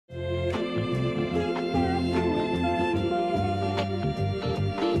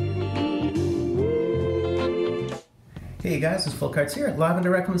Hey guys, it's Full Cards here, live and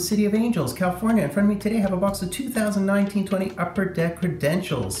direct from the City of Angels, California. In front of me today I have a box of 2019-20 Upper Deck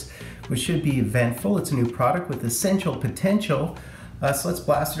Credentials, which should be eventful. It's a new product with essential potential. So let's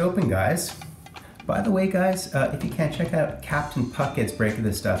blast it open, guys. By the way, guys, if you can't, check out Captain Puckett's break of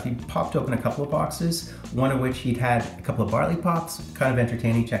this stuff. He popped open a couple of boxes, one of which he'd had a couple of barley pops. Kind of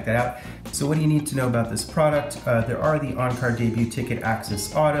entertaining, check that out. So what do you need to know about this product? There are the on-card debut ticket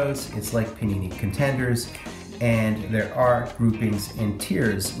access autos. It's like Panini Contenders. And there are groupings and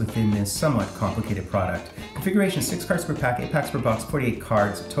tiers within this somewhat complicated product. Configuration: 6 cards per pack, 8 packs per box, 48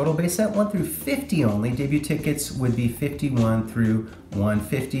 cards. Total base set 1 through 50 only. Debut tickets would be 51 through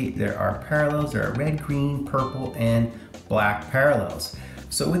 150. There are parallels. There are red, green, purple, and black parallels.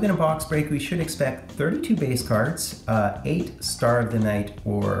 So within a box break, we should expect 32 base cards, 8 Star of the Night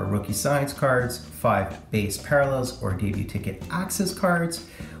or Rookie Science cards, 5 base parallels or debut ticket access cards.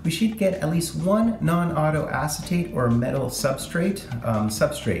 We should get at least 1 non-auto acetate or metal substrate.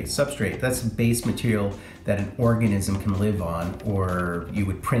 Substrate, that's base material that an organism can live on or you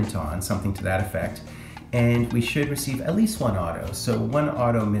would print on, something to that effect. And we should receive at least 1 auto. So 1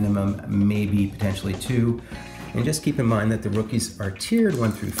 auto minimum, maybe potentially 2. And just keep in mind that the rookies are tiered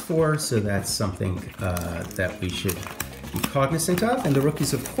 1 through 4, so that's something that we should be cognizant of. And the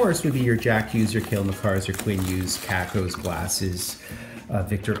rookies, of course, would be your Jack Hughes, your Cale, Makars, your Quinn Hughes, Kakkos, Glasses,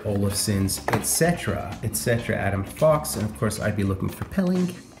 Victor Olofssons, etc., etc. Adam Fox, and of course I'd be looking for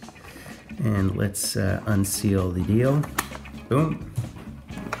Poehling. And let's unseal the deal. Boom.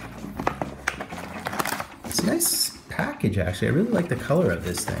 It's a nice package, actually. I really like the color of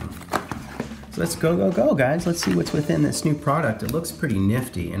this thing. So let's go, guys. Let's see what's within this new product. It looks pretty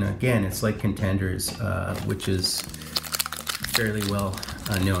nifty, and again, it's like Contenders, which is fairly well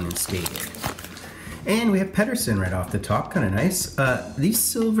known and stated. And we have Pedersen right off the top, kind of nice. These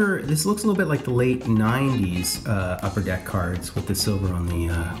silver, this looks a little bit like the late 90s Upper Deck cards with the silver on the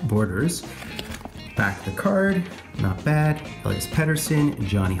borders. Back of the card, not bad. Elias Pedersen,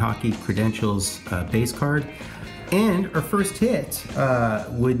 Johnny Hockey, Credentials base card. And our first hit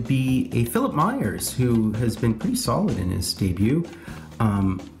would be a Philip Myers, who has been pretty solid in his debut.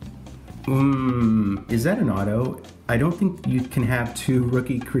 Is that an auto? I don't think you can have 2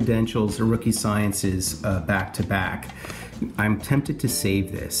 rookie credentials or rookie sciences back to back. I'm tempted to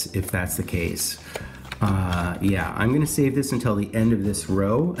save this if that's the case. Yeah, I'm gonna save this until the end of this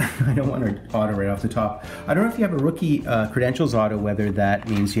row. I don't want to auto right off the top. I don't know if you have a rookie credentials auto, whether that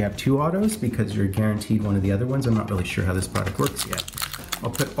means you have 2 autos because you're guaranteed one of the other ones. I'm not really sure how this product works yet.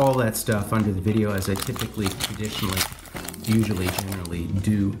 I'll put all that stuff under the video as I typically, traditionally, usually, generally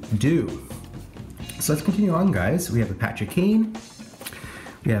do. So let's continue on, guys. We have a Patrick Kane.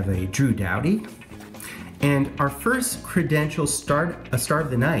 We have a Drew Doughty. And our first credential star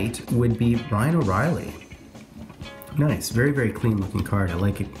of the night would be Ryan O'Reilly. Nice, very, very clean looking card. I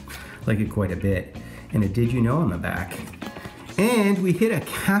like it quite a bit. And a Did You Know on the back. And we hit a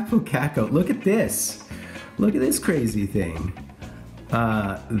Kakko. Look at this. Look at this crazy thing.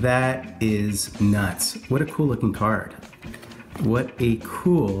 That is nuts. What a cool looking card. What a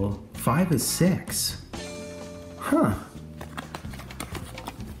cool 5 of 6. Huh.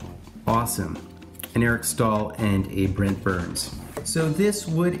 Awesome. An Eric Stahl and a Brent Burns. So this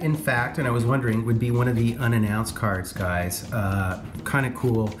would, in fact, and I was wondering, would be one of the unannounced cards, guys. Kind of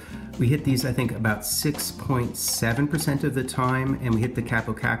cool. We hit these, I think, about 6.7% of the time, and we hit the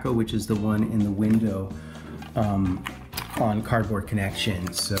Kakko, which is the one in the window on Cardboard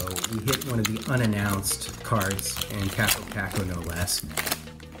Connection. So we hit one of the unannounced cards, and Kakko no less.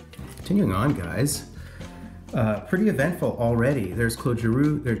 Continuing on, guys. Pretty eventful already. There's Claude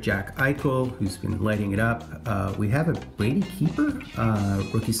Giroux, there's Jack Eichel, who's been lighting it up. We have a Brady Keeper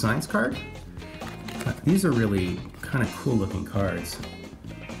Rookie Science card. These are really kind of cool looking cards.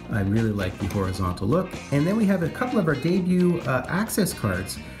 I really like the horizontal look. And then we have a couple of our debut access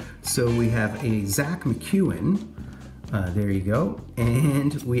cards. So we have a Zach McEwen. There you go.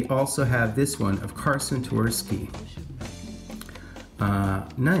 And we also have this one of Carson Twarowski.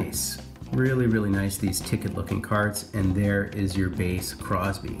 Nice. Really, really nice, these ticket looking cards. And there is your base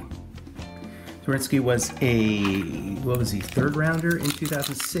Crosby. Twarowski was a, what was he, 3rd rounder in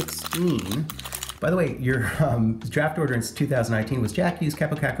 2016. By the way, your draft order in 2019 was Jack Hughes,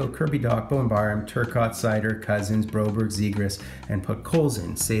 Kakko, Kirby Dach, Bowen Byram, Turcotte, Sider, Cousins, Broberg, Zegras, and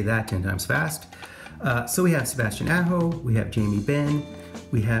Podkolzin. Say that 10 times fast. So we have Sebastian Aho, we have Jamie Benn,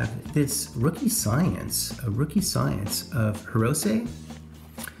 we have this Rookie Science, a Rookie Science of Hirose.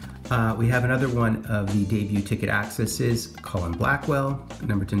 We have another one of the debut ticket accesses, Colin Blackwell,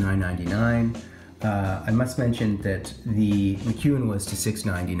 number to 999. I must mention that the McEwen was to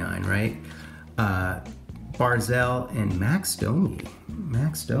 $6.99, right? Barzell, and Max Domi.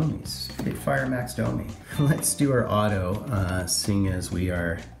 Max Domi, Spitfire Max Domi. Let's do our auto, seeing as we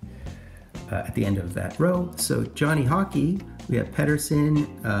are at the end of that row. So Johnny Hockey, we have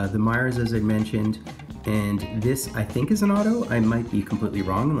Pedersen, the Myers as I mentioned, and this I think is an auto. I might be completely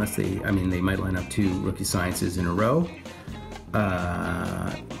wrong unless they might line up 2 rookie sciences in a row.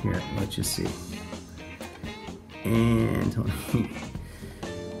 Here, let's just see. And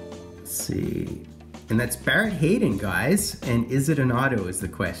let's see. And that's Barrett Hayden, guys. And is it an auto is the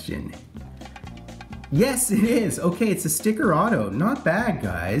question. Yes, it is. Okay, it's a sticker auto. Not bad,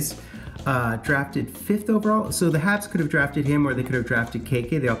 guys. Drafted 5th overall. So the Habs could have drafted him or they could have drafted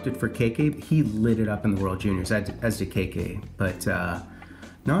KK. They opted for KK. He lit it up in the World Juniors, as did KK. But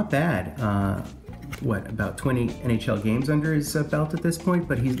not bad. What, about 20 NHL games under his belt at this point?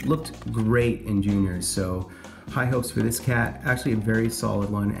 But he's looked great in juniors. So high hopes for this cat. Actually a very solid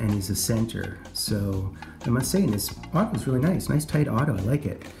one, and he's a center. So I must say, this auto is really nice. Nice tight auto. I like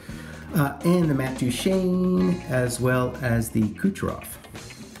it. And the Matt Duchene, as well as the Kucherov.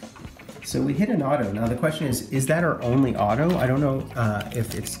 So we hit an auto. Now the question is that our only auto? I don't know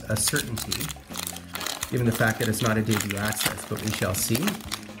if it's a certainty, given the fact that it's not a debut access, but we shall see.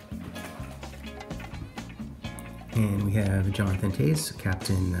 And we have Jonathan Toews,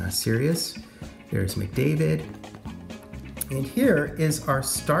 Captain Sirius. There's McDavid. And here is our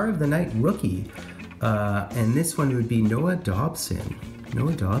Star of the Night rookie. And this one would be Noah Dobson.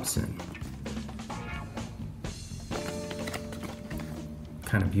 Noah Dobson.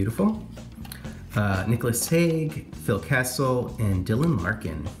 Kind of beautiful. Nicholas Hague, Phil Kessel, and Dylan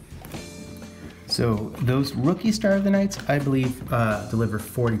Larkin. So those rookie Star of the Nights, I believe, deliver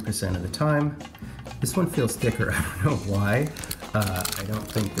 40% of the time. This one feels thicker. I don't know why. I don't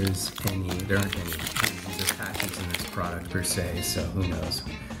think there aren't any user patches in this product per se, so who knows.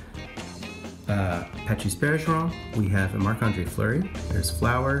 Patrice Bergeron, we have a Marc-Andre Fleury, there's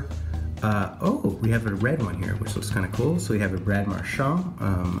Flower. We have a red one here, which looks kind of cool. So we have a Brad Marchand.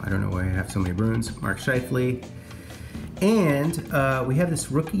 I don't know why I have so many runes. Mark Scheifele. And we have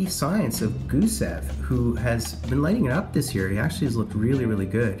this rookie science of Gusev, who has been lighting it up this year. He actually has looked really, really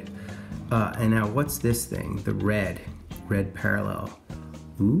good. And now what's this thing? The red parallel.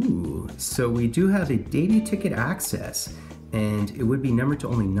 Ooh, so we do have a debut ticket access, and it would be numbered to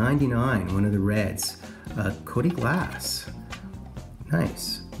only 99, one of the reds. Cody Glass.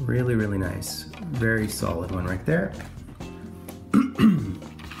 Nice. Really, really nice. Very solid one right there. 2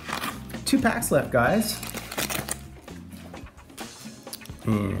 packs left, guys.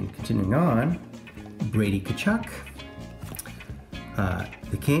 And continuing on, Brady Tkachuk,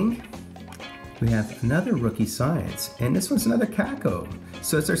 the King. We have another rookie science, and this one's another Kakko.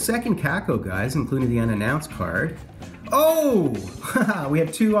 So it's our second Kakko, guys, including the unannounced card. Oh, we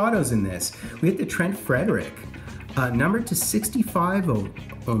have 2 autos in this. We have the Trent Frederick, numbered to 65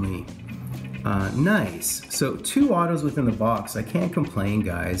 only. Nice. So 2 autos within the box. I can't complain,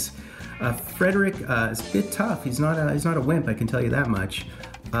 guys. Frederick is a bit tough. He's not a wimp, I can tell you that much.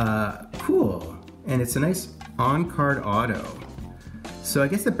 Cool. And it's a nice on-card auto. So I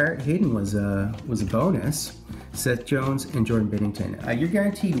guess the Barrett Hayden was a bonus. Seth Jones and Jordan Binnington. You're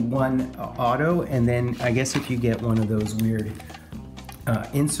guaranteed 1 auto, and then I guess if you get one of those weird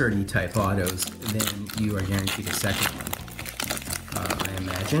insert-y type autos, then you are guaranteed a second one, I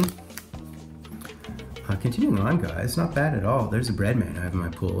imagine. Continuing on, guys, not bad at all. There's a Breadman I have in my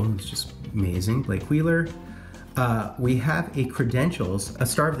pool. It's just amazing. Blake Wheeler. We have a Credentials, a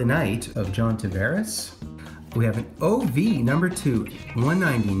Star of the Night of John Tavares. We have an OV number 2,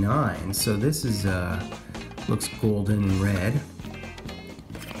 199. So this is looks golden and red.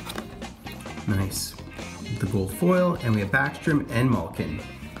 Nice. The gold foil, and we have Backstrom and Malkin.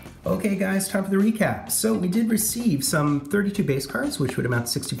 Okay guys, time for the recap. So we did receive some 32 base cards, which would amount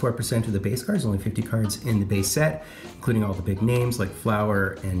to 64% of the base cards, only 50 cards in the base set, including all the big names like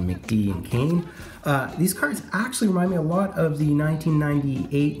Flower and McD and Kane. These cards actually remind me a lot of the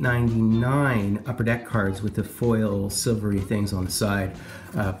 1998-99 Upper Deck cards with the foil silvery things on the side.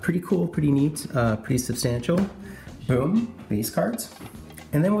 Pretty cool, pretty neat, pretty substantial. Boom, base cards.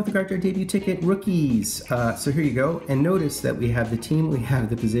 And then with regard to our debut ticket, rookies. So here you go. And notice that we have the team, we have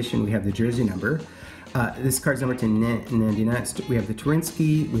the position, we have the jersey number. This card's number to 99. We have the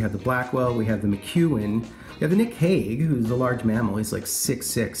Turinsky, we have the Blackwell, we have the McEwen, we have the Nick Hague, who's a large mammal. He's like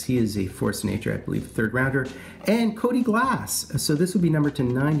 6'6". He is a force of nature, I believe, 3rd rounder. And Cody Glass. So this would be number to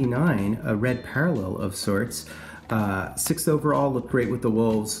 99, a red parallel of sorts. 6th overall, looked great with the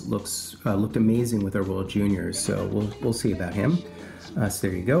Wolves. Looked amazing with our World Juniors. So we'll see about him. So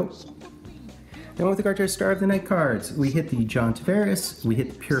there you go. Then with regard to our Star of the Night cards, we hit the John Tavares, we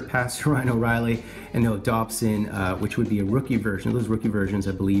hit the Pure Pass Ryan O'Reilly, and no Dobson, which would be a rookie version. Those rookie versions,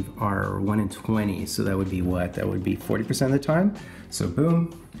 I believe, are 1 in 20, so that would be what? That would be 40% of the time. So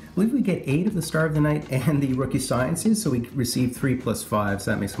boom. I believe we get 8 of the Star of the Night and the Rookie Sciences, so we receive 3 plus 5,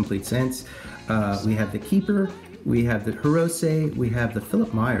 so that makes complete sense. We have the Keeper, we have the Hirose, we have the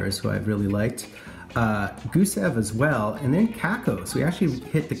Philip Myers, who I've really liked, Gusev as well, and then Kakko. So we actually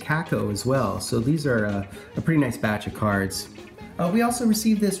hit the Kakko as well. So these are a pretty nice batch of cards. We also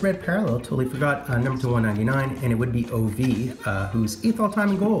received this red parallel, totally forgot, number to 199, and it would be OV, who's 8th all-time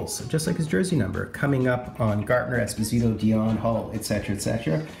in goals, just like his jersey number, coming up on Gartner, Esposito, Dion, Hull, etc.,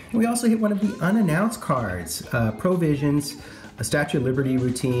 etc. And we also hit one of the unannounced cards, Provisions, a Statue of Liberty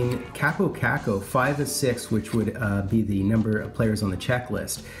routine, Kakko 5 of 6, which would be the number of players on the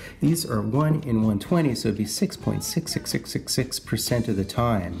checklist. These are 1 in 120, so it'd be 6.66666% of the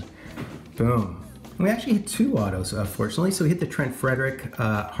time. Boom. We actually hit 2 autos, fortunately. So we hit the Trent Frederick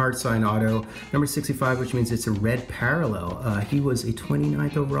hard sign auto, number 65, which means it's a red parallel. He was a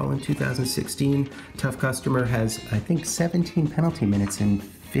 29th overall in 2016. Tough customer, has, I think, 17 penalty minutes in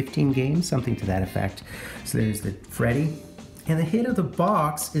 15 games, something to that effect. So there's the Freddie. And the hit of the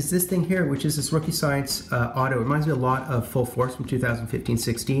box is this thing here, which is this Rookie Science auto. It reminds me a lot of Full Force from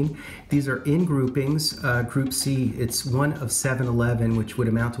 2015-16. These are in groupings. Group C, it's 1 of 711, which would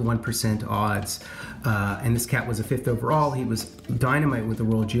amount to 1% odds. And this cat was a 5th overall. He was dynamite with the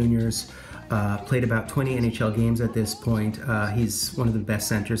World Juniors. Played about 20 NHL games at this point. He's one of the best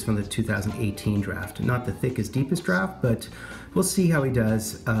centers from the 2018 draft. Not the thickest, deepest draft, but we'll see how he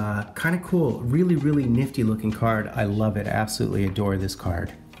does. Kind of cool. Really, really nifty looking card. I love it. Absolutely adore this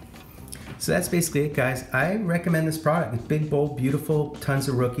card. So that's basically it, guys. I recommend this product. It's big, bold, beautiful, tons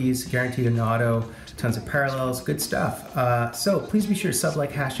of rookies, guaranteed an auto, tons of parallels, good stuff. So please be sure to sub,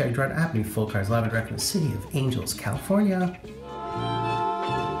 like, hashtag Drive Happening Full Cards live and direct from the City of Angels, California.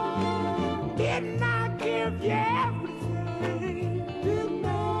 Didn't I give you